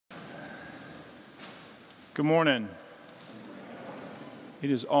Good morning. It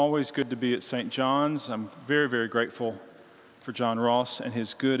is always good to be at St. John's. I'm very, very grateful for John Ross and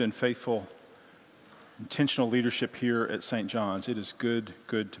his good and faithful, intentional leadership here at St. John's. It is good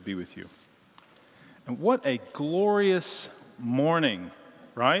to be with you. And what a glorious morning,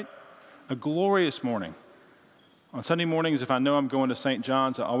 right? A glorious morning. On Sunday mornings, if I know I'm going to St.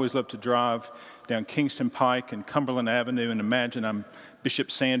 John's, I always love to drive down Kingston Pike and Cumberland Avenue and imagine I'm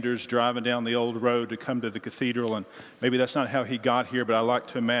Bishop Sanders driving down the old road to come to the cathedral, and maybe that's not how he got here, but I like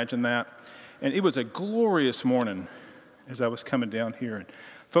to imagine that. And it was a glorious morning as I was coming down here. And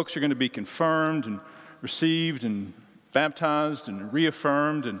folks are going to be confirmed and received and baptized and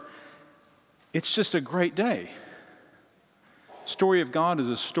reaffirmed, and it's just a great day. The story of God is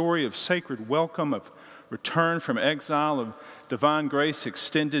a story of sacred welcome, of return from exile, of divine grace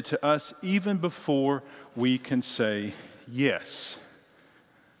extended to us even before we can say yes.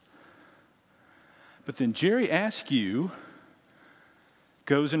 But then Jerry Askew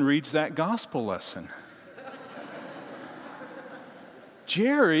goes and reads that gospel lesson.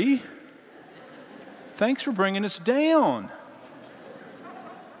 Jerry, thanks for bringing us down.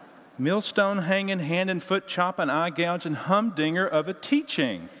 Millstone hanging, hand and foot chopping, eye gouging, humdinger of a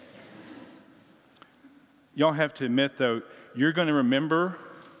teaching. Y'all have to admit, though, you're going to remember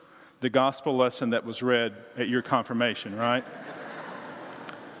the gospel lesson that was read at your confirmation, right?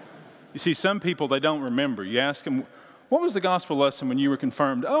 You see, some people, they don't remember. You ask them, what was the gospel lesson when you were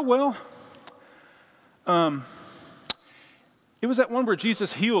confirmed? Oh, well, it was that one where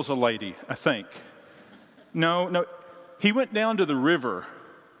Jesus heals a lady, I think. No, he went down to the river,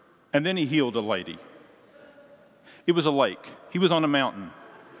 and then he healed a lady. It was a lake. He was on a mountain.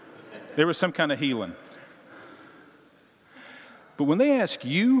 There was some kind of healing. But when they ask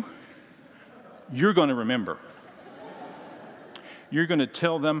you, you're going to remember. You're going to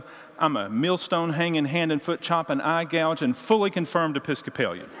tell them, I'm a millstone hanging, hand and foot chopping, eye gouge, and fully confirmed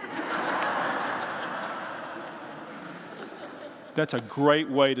Episcopalian. That's a great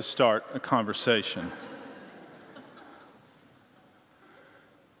way to start a conversation.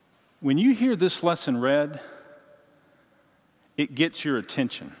 When you hear this lesson read, it gets your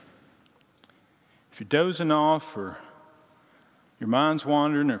attention. If you're dozing off or your mind's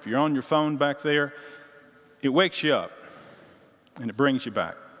wandering, or if you're on your phone back there, it wakes you up and it brings you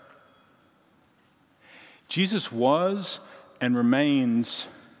back. Jesus was and remains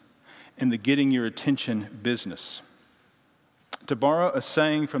in the getting your attention business. To borrow a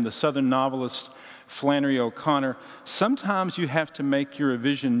saying from the Southern novelist Flannery O'Connor, sometimes you have to make your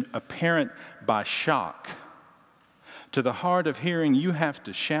vision apparent by shock. To the hard of hearing, you have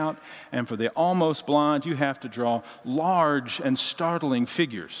to shout, and for the almost blind, you have to draw large and startling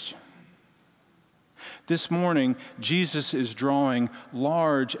figures. This morning, Jesus is drawing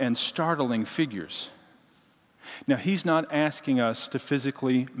large and startling figures. Now, he's not asking us to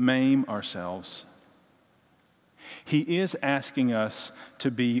physically maim ourselves. He is asking us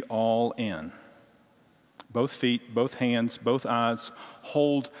to be all in. Both feet, both hands, both eyes,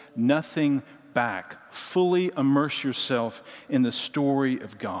 hold nothing back. Fully immerse yourself in the story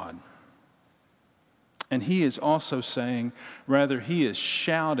of God. And he is also saying, rather, he is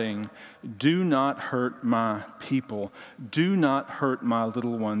shouting, do not hurt my people. Do not hurt my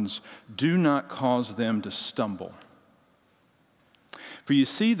little ones. Do not cause them to stumble. For you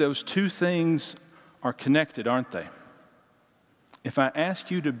see, those two things are connected, aren't they? If I ask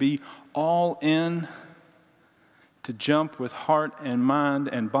you to be all in, to jump with heart and mind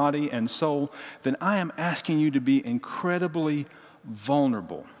and body and soul, then I am asking you to be incredibly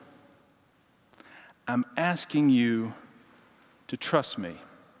vulnerable. I'm asking you to trust me.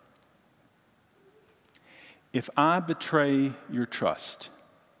 If I betray your trust,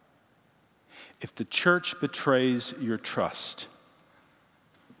 if the church betrays your trust,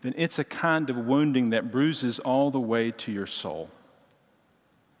 then it's a kind of wounding that bruises all the way to your soul.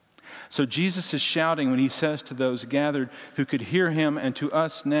 So Jesus is shouting when he says to those gathered who could hear him and to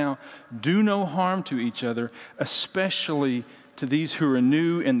us now, do no harm to each other, especially to these who are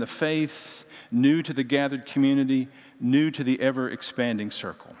new in the faith, new to the gathered community, new to the ever-expanding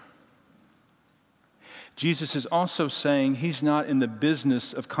circle. Jesus is also saying he's not in the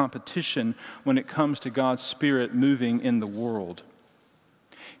business of competition when it comes to God's Spirit moving in the world.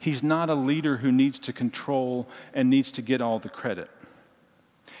 He's not a leader who needs to control and needs to get all the credit.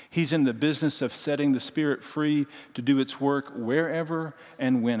 He's in the business of setting the Spirit free to do its work wherever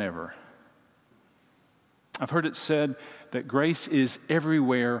and whenever. I've heard it said that grace is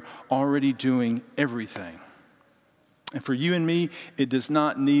everywhere, already doing everything. And for you and me, it does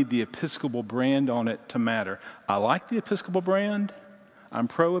not need the Episcopal brand on it to matter. I like the Episcopal brand. I'm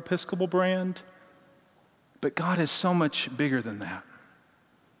pro-Episcopal brand. But God is so much bigger than that.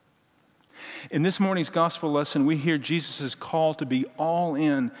 In this morning's gospel lesson, we hear Jesus' call to be all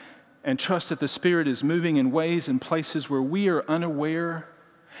in and trust that the Spirit is moving in ways and places where we are unaware,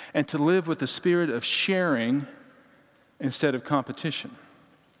 and to live with the spirit of sharing instead of competition.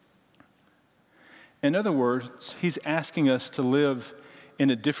 In other words, he's asking us to live in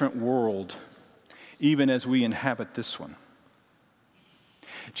a different world, even as we inhabit this one.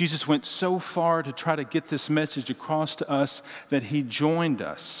 Jesus went so far to try to get this message across to us that he joined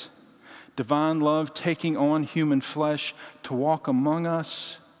us. Divine love taking on human flesh to walk among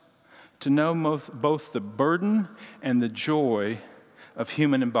us, to know both the burden and the joy of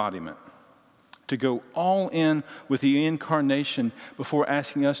human embodiment, to go all in with the incarnation before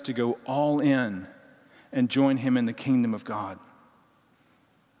asking us to go all in and join him in the kingdom of God.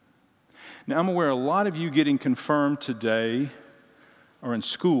 Now, I'm aware a lot of you getting confirmed today are in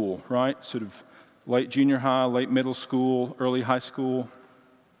school, right? Sort of late junior high, late middle school, early high school.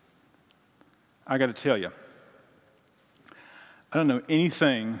 I got to tell you, I don't know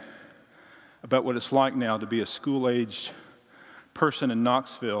anything about what it's like now to be a school-aged person in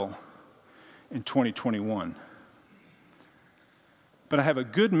Knoxville in 2021. But I have a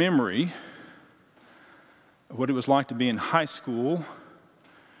good memory of what it was like to be in high school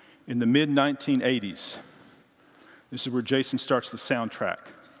in the mid-1980s. This is where Jason starts the soundtrack,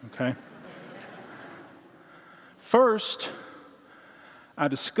 okay? First, I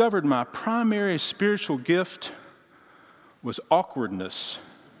discovered my primary spiritual gift was awkwardness.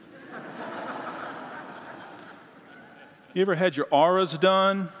 You ever had your auras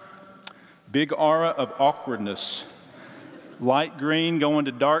done? Big aura of awkwardness. Light green going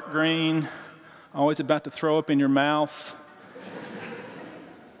to dark green, always about to throw up in your mouth.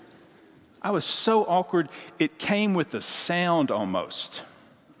 I was so awkward, it came with a sound almost.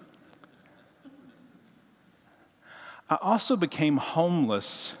 I also became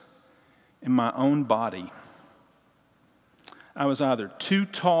homeless in my own body. I was either too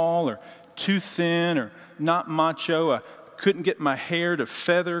tall or too thin or not macho. I couldn't get my hair to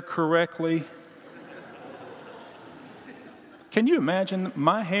feather correctly. Can you imagine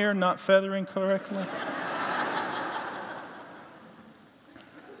my hair not feathering correctly?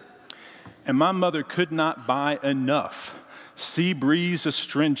 And my mother could not buy enough Sea Breeze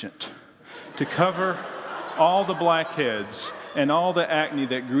Astringent to cover all the blackheads and all the acne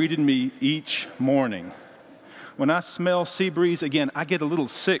that greeted me each morning. When I smell Sea Breeze, again, I get a little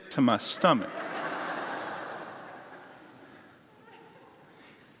sick to my stomach.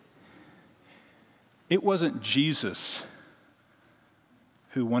 It wasn't Jesus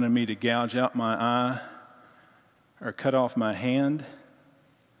who wanted me to gouge out my eye or cut off my hand.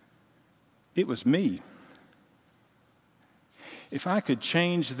 It was me. If I could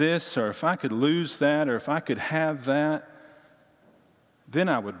change this, or if I could lose that, or if I could have that, then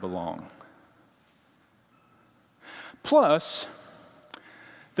I would belong. Plus,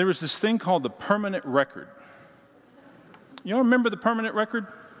 there was this thing called the permanent record. You all remember the permanent record?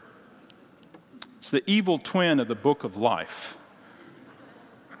 It's the evil twin of the book of life.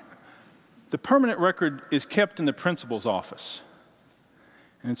 The permanent record is kept in the principal's office.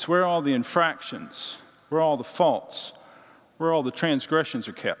 And it's where all the infractions, where all the faults, where all the transgressions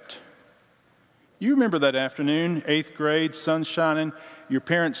are kept. You remember that afternoon, 8th grade, sun shining, your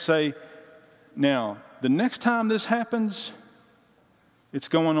parents say, now, the next time this happens, it's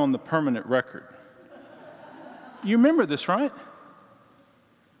going on the permanent record. You remember this, right?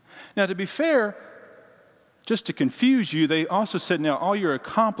 Now, to be fair, just to confuse you, they also said, now, all your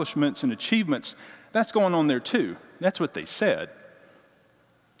accomplishments and achievements, that's going on there too. That's what they said.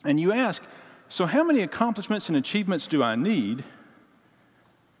 And you ask, so how many accomplishments and achievements do I need?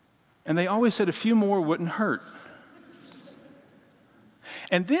 And they always said a few more wouldn't hurt.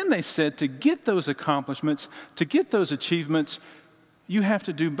 And then they said to get those accomplishments, to get those achievements, you have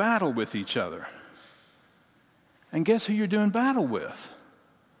to do battle with each other. And guess who you're doing battle with?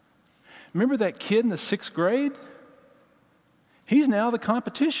 Remember that kid in the 6th grade? He's now the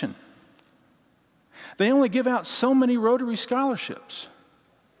competition. They only give out so many Rotary scholarships.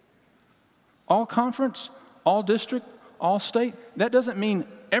 All conference, all district, all state. That doesn't mean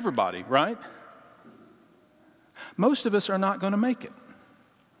everybody, right? Most of us are not going to make it.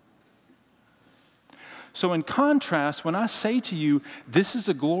 So in contrast, when I say to you, this is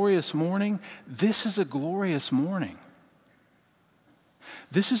a glorious morning, this is a glorious morning.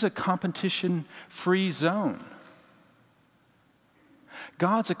 This is a competition-free zone.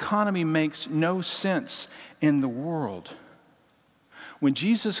 God's economy makes no sense in the world. When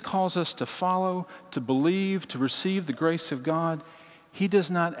Jesus calls us to follow, to believe, to receive the grace of God, he does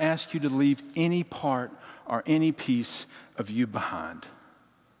not ask you to leave any part or any piece of you behind.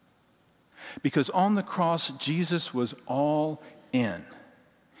 Because on the cross, Jesus was all in.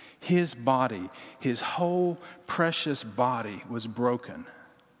 His body, his whole precious body was broken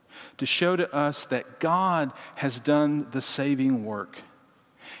to show to us that God has done the saving work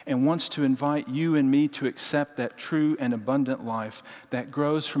and wants to invite you and me to accept that true and abundant life that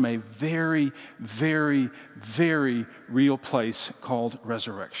grows from a very, very, very real place called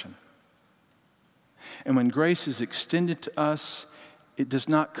resurrection. And when grace is extended to us, it does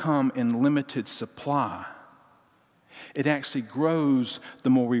not come in limited supply. It actually grows the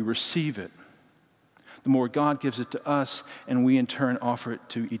more we receive it, the more God gives it to us, and we in turn offer it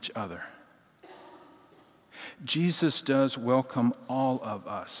to each other. Jesus does welcome all of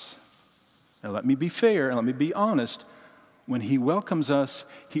us. Now let me be fair and let me be honest. When he welcomes us,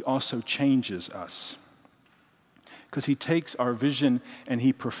 he also changes us. Because he takes our vision and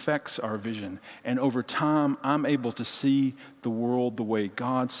he perfects our vision. And over time, I'm able to see the world the way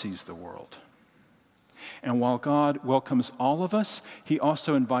God sees the world. And while God welcomes all of us, he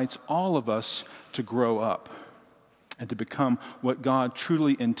also invites all of us to grow up and to become what God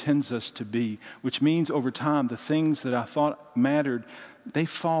truly intends us to be, which means over time, the things that I thought mattered, they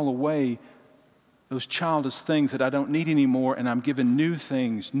fall away, those childish things that I don't need anymore, and I'm given new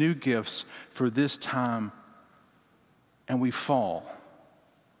things, new gifts for this time, and we fall.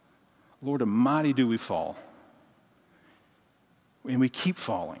 Lord Almighty, do we fall. And we keep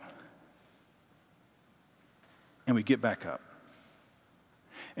falling. And we get back up.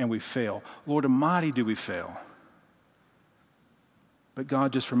 And we fail. Lord Almighty, do we fail. But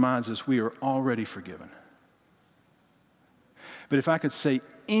God just reminds us we are already forgiven. But if I could say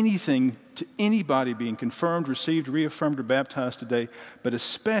anything to anybody being confirmed, received, reaffirmed, or baptized today, but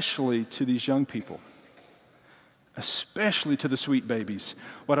especially to these young people, especially to the sweet babies,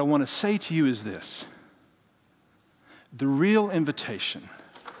 what I want to say to you is this. The real invitation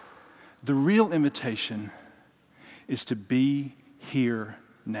is to be here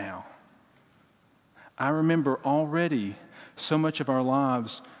now. I remember already so much of our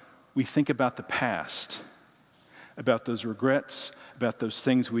lives, we think about the past, about those regrets, about those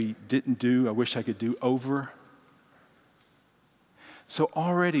things we didn't do, I wish I could do over. So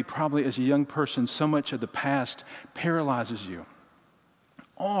already, probably as a young person, so much of the past paralyzes you.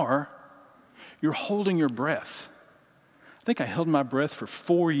 Or you're holding your breath. I think I held my breath for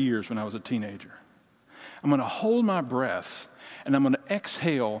 4 years when I was a teenager. I'm going to hold my breath, and I'm going to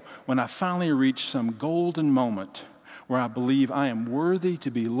exhale when I finally reach some golden moment where I believe I am worthy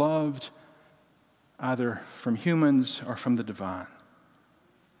to be loved either from humans or from the divine.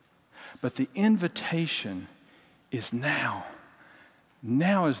 But the invitation is now.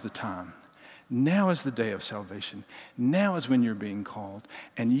 Now is the time. Now is the day of salvation. Now is when you're being called.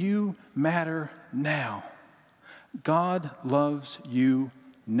 And you matter now. God loves you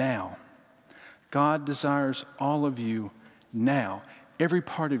now. God desires all of you now. Every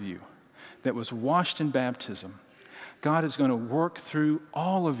part of you that was washed in baptism. God is going to work through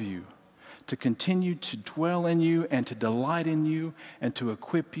all of you to continue to dwell in you and to delight in you and to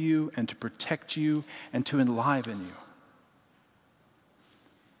equip you and to protect you and to enliven you.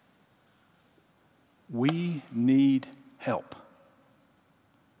 We need help.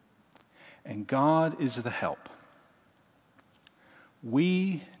 And God is the help.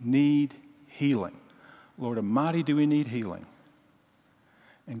 We need healing. Lord Almighty, do we need healing?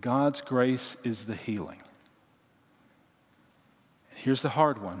 And God's grace is the healing. And here's the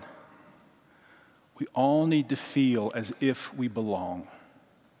hard one. We all need to feel as if we belong.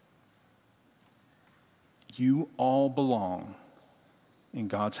 You all belong in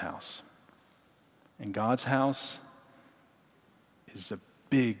God's house. And God's house is a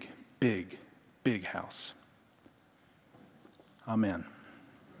big, big, big house. Amen.